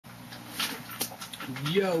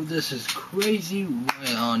Yo, this is Crazy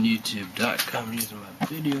Ryan on YouTube.com using my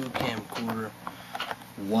video camcorder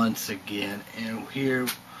once again, and here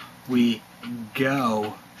we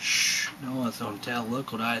go. Shh, no one's gonna tell.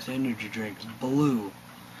 Liquid Ice Energy Drink Blue.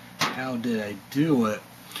 How did I do it?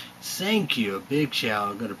 Thank you. A big shout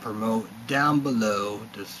out. I'm gonna promote down below,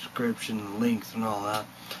 description, links, and all that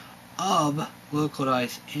of Liquid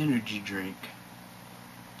Ice Energy Drink.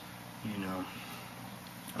 You know,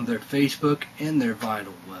 their Facebook and their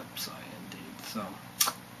Vital website, indeed.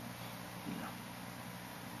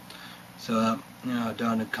 So,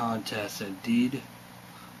 done a contest, indeed.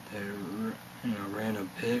 They're, random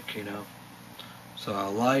pick, So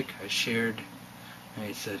I shared, and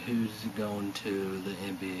I said, who's going to the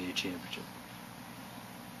NBA championship?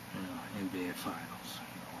 NBA finals.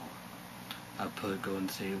 I put Golden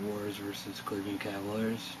State Warriors versus Cleveland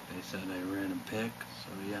Cavaliers. They said a random pick, so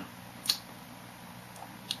yeah.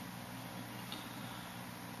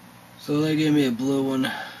 So they gave me a blue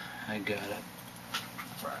one. I got it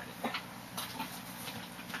Friday.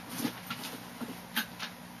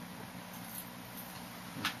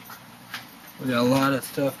 We got a lot of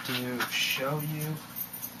stuff to show you,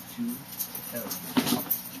 to tell you.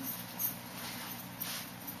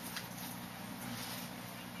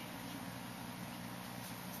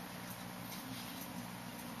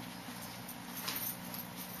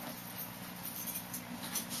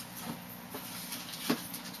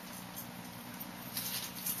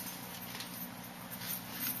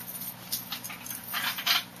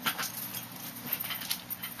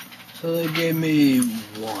 So they gave me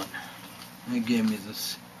one. They gave me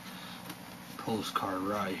this postcard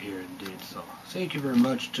right here, indeed. So thank you very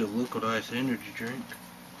much to Liquid Ice Energy Drink.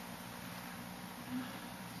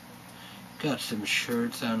 Got some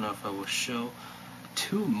shirts. I don't know if I will show.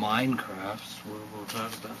 2 Minecrafts. We'll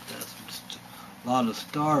talk about that. A lot of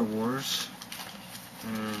Star Wars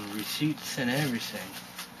and receipts and everything.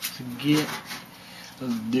 So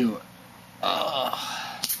let's do it.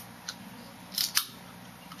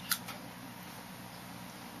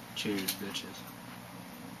 Cheers, bitches.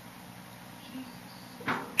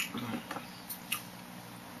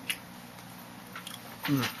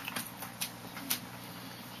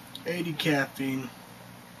 80 caffeine.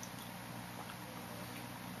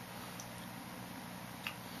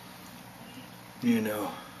 I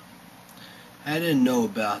didn't know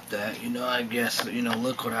about that. I guess,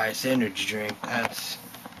 Liquid Ice Energy Drink,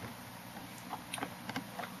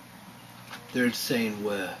 they're saying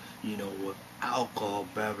with alcohol,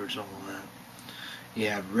 beverage, all that. You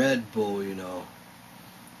have Red Bull,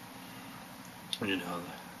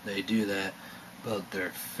 they do that, but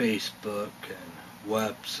their Facebook and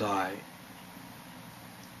website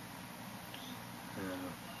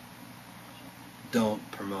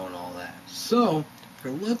don't promote all that. So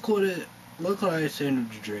for Liquid Ice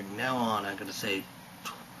Energy Drink, now on, I'm gonna say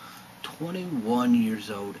 21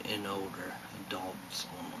 years old and older, adults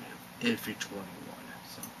only, if you're 21.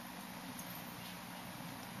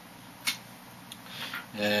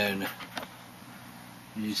 And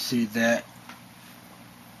you see that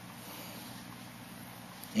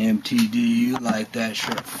MTD, you like that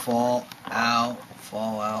shirt, fall out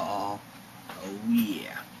all. Oh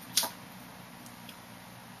yeah.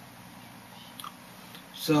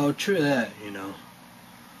 So true that,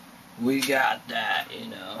 we got that,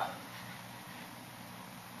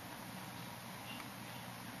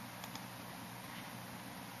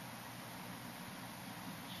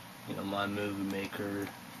 my movie maker,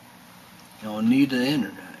 need the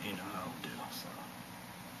internet, I'll do, so.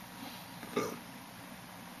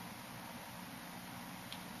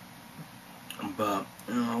 But,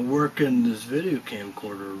 working this video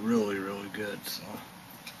camcorder really, really good, so.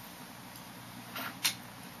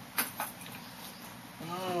 I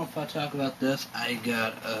don't know if I talk about this. I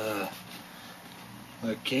got a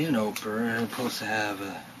can opener, and I'm supposed to have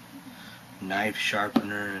a knife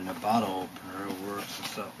sharpener and a bottle opener. It works and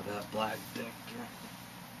stuff with that black Dector.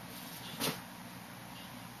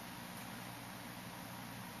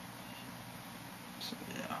 So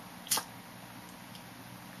yeah.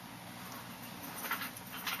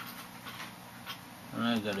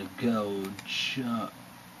 I gotta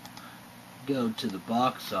go to the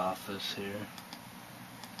box office here.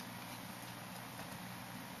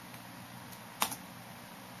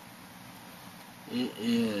 It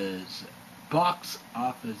is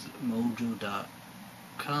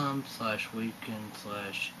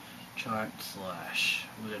boxofficemojo.com/weekend/chart/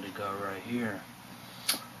 we're gonna go right here.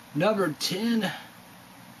 Number 10,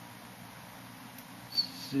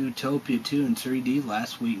 Zootopia 2 in 3D,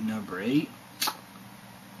 last week number 8.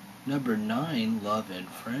 Number 9, Love and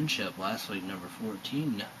Friendship, last week number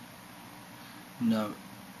 14. No.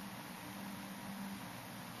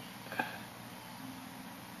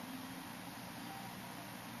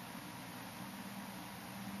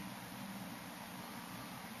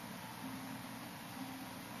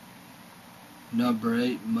 Number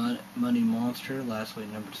 8, Money Monster, last week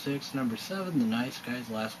number 6. Number 7, The Nice Guys,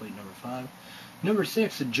 last week number 5. Number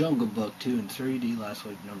 6, The Jungle Book 2 in 3D, last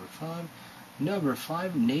week number 5. Number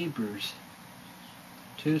 5, Neighbors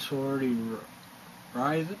 2, Sorority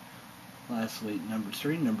Rise, last week number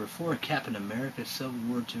 3. Number 4, Captain America Civil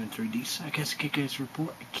War 2 in 3D, Psych-Ass Kick-Ass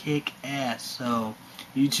Report, kick-ass. So,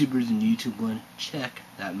 YouTubers and YouTube One, check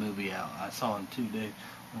that movie out. I saw it in 2D,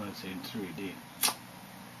 I want to say in 3D.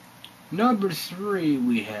 Number 3,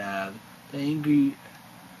 we have The Angry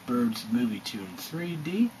Birds Movie 2 in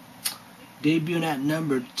 3D. Debuting at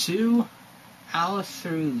number 2, Alice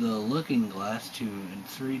Through the Looking Glass 2 in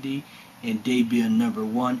 3D. And debuting number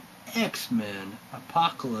 1, X-Men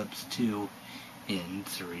Apocalypse 2 in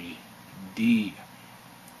 3D.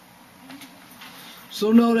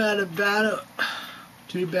 So no doubt about it,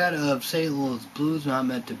 too bad of St. Louis Blues, not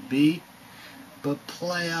meant to be, but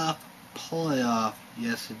playoff,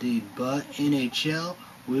 yes indeed. But NHL,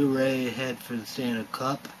 we're ready to head for the Stanley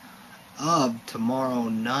Cup of tomorrow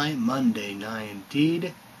night, Monday night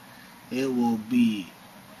indeed. It will be,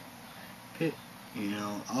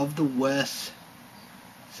 of the West,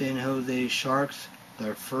 San Jose Sharks,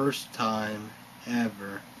 their first time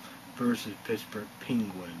ever versus Pittsburgh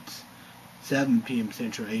Penguins. 7 p.m.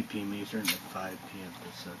 Central, 8 p.m. Eastern, and 5 p.m.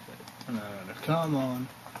 Pacific. Come on,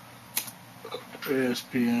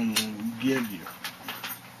 ESPN, and give you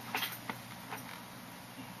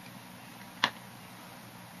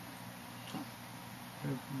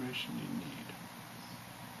information you need.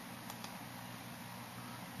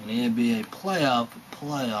 An NBA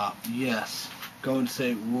playoff, yes. Golden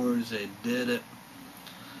State Warriors, they did it.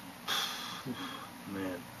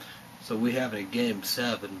 Man. So we have a game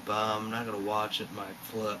 7, but I'm not gonna watch it. Might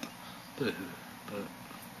flip,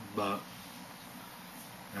 but,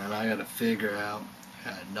 and I gotta figure out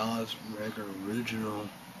Nas regular original.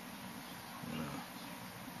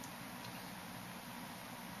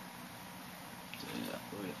 So yeah,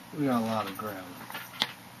 we got a lot of ground.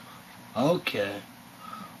 Okay.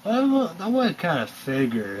 I would kind of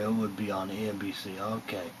figure it would be on NBC.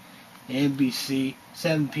 Okay. NBC,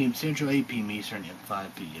 7 p.m. Central, 8 p.m. Eastern, and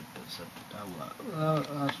 5 p.m. Pacific. That's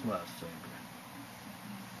what I figured.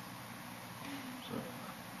 So,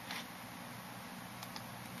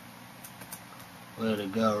 let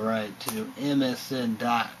it go right to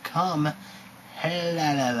MSN.com.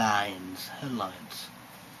 Headlines.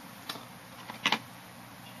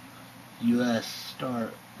 U.S.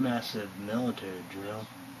 start massive military drill.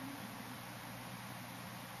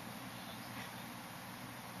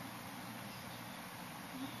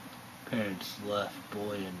 Parents left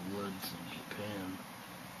boy in woods in Japan.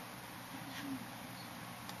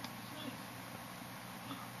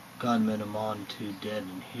 Gunmen among 2 dead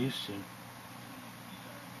in Houston.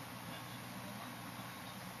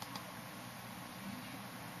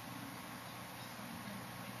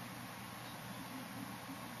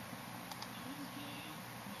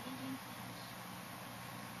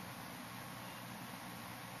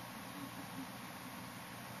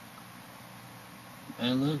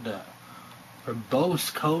 And look at that. From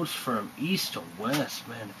both coasts, from east to west,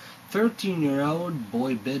 man. 13-year-old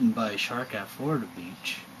boy bitten by a shark at Florida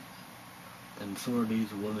beach. Then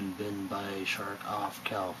authorities, a woman bitten by a shark off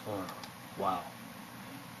California. Wow.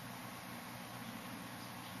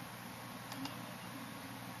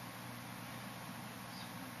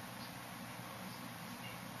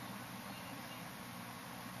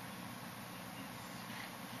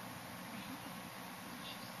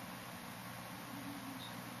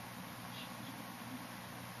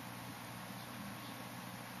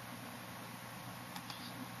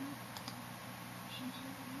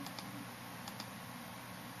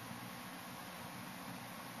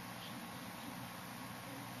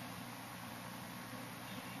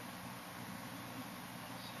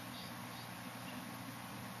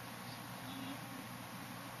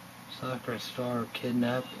 Soccer star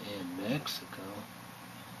kidnapped in Mexico.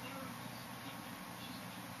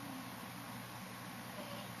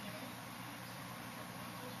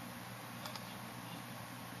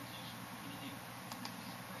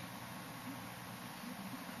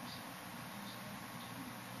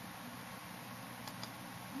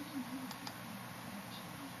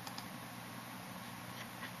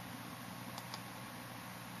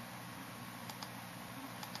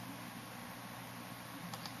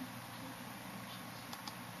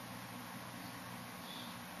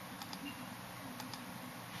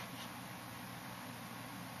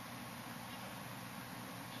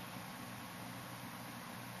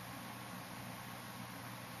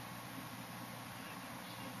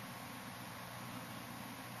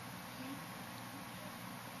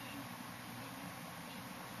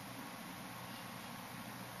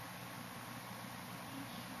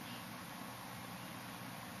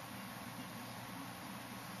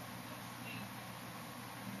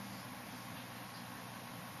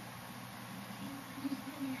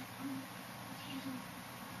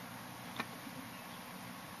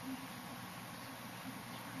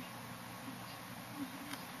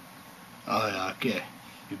 Oh yeah, okay.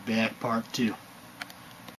 Be back part 2.